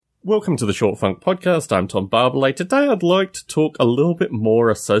Welcome to the Short Funk Podcast. I'm Tom Barbalet. Today I'd like to talk a little bit more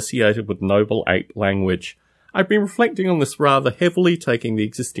associated with Noble Ape language. I've been reflecting on this rather heavily, taking the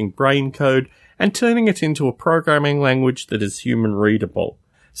existing brain code and turning it into a programming language that is human readable.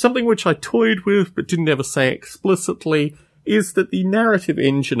 Something which I toyed with but didn't ever say explicitly is that the narrative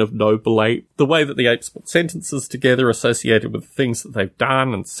engine of Noble Ape, the way that the apes put sentences together associated with the things that they've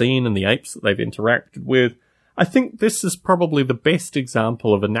done and seen and the apes that they've interacted with, I think this is probably the best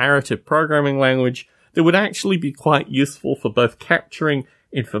example of a narrative programming language that would actually be quite useful for both capturing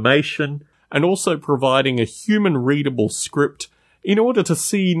information and also providing a human-readable script in order to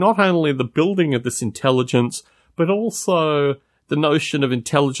see not only the building of this intelligence, but also the notion of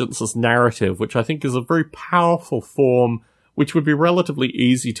intelligence as narrative, which I think is a very powerful form which would be relatively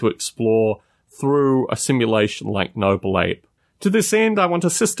easy to explore through a simulation like Noble Ape. To this end, I want to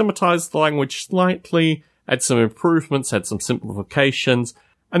systematize the language slightly, add some improvements, add some simplifications,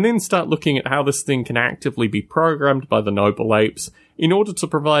 and then start looking at how this thing can actively be programmed by the Noble Apes in order to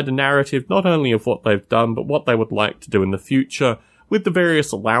provide a narrative not only of what they've done, but what they would like to do in the future, with the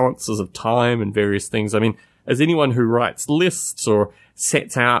various allowances of time and various things. I mean, as anyone who writes lists or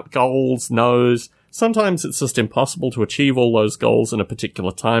sets out goals knows, sometimes it's just impossible to achieve all those goals in a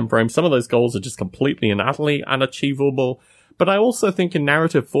particular time frame. Some of those goals are just completely and utterly unachievable. But I also think in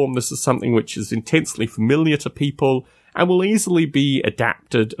narrative form this is something which is intensely familiar to people and will easily be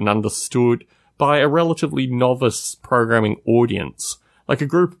adapted and understood by a relatively novice programming audience, like a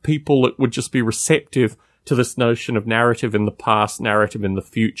group of people that would just be receptive to this notion of narrative in the past, narrative in the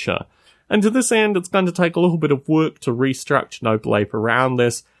future. And to this end, it's going to take a little bit of work to restructure Noble Ape around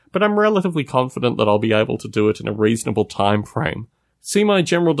this, but I'm relatively confident that I'll be able to do it in a reasonable time frame. See my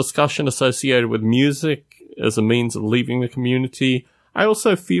general discussion associated with music as a means of leaving the community. I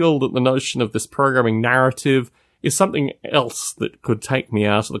also feel that the notion of this programming narrative is something else that could take me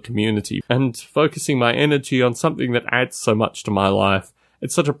out of the community, and focusing my energy on something that adds so much to my life in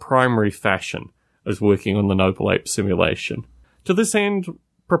such a primary fashion as working on the Noble Ape simulation. To this end,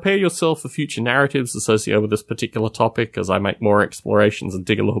 prepare yourself for future narratives associated with this particular topic as I make more explorations and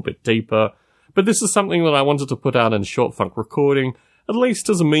dig a little bit deeper. But this is something that I wanted to put out in a Short Funk recording, at least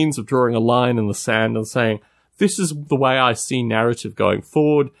as a means of drawing a line in the sand and saying, this is the way I see narrative going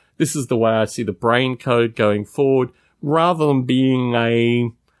forward, this is the way I see the brain code going forward, rather than being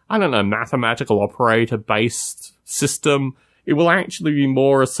a, mathematical operator-based system. It will actually be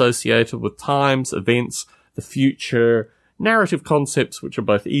more associated with times, events, the future, narrative concepts which are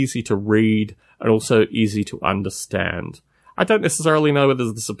both easy to read and also easy to understand. I don't necessarily know whether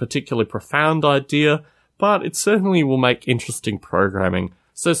this is a particularly profound idea, but it certainly will make interesting programming.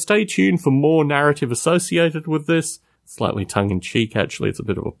 So stay tuned for more narrative associated with this. Slightly tongue-in-cheek, actually, it's a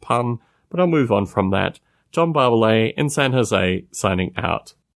bit of a pun, but I'll move on from that. John Barbalet in San Jose, signing out.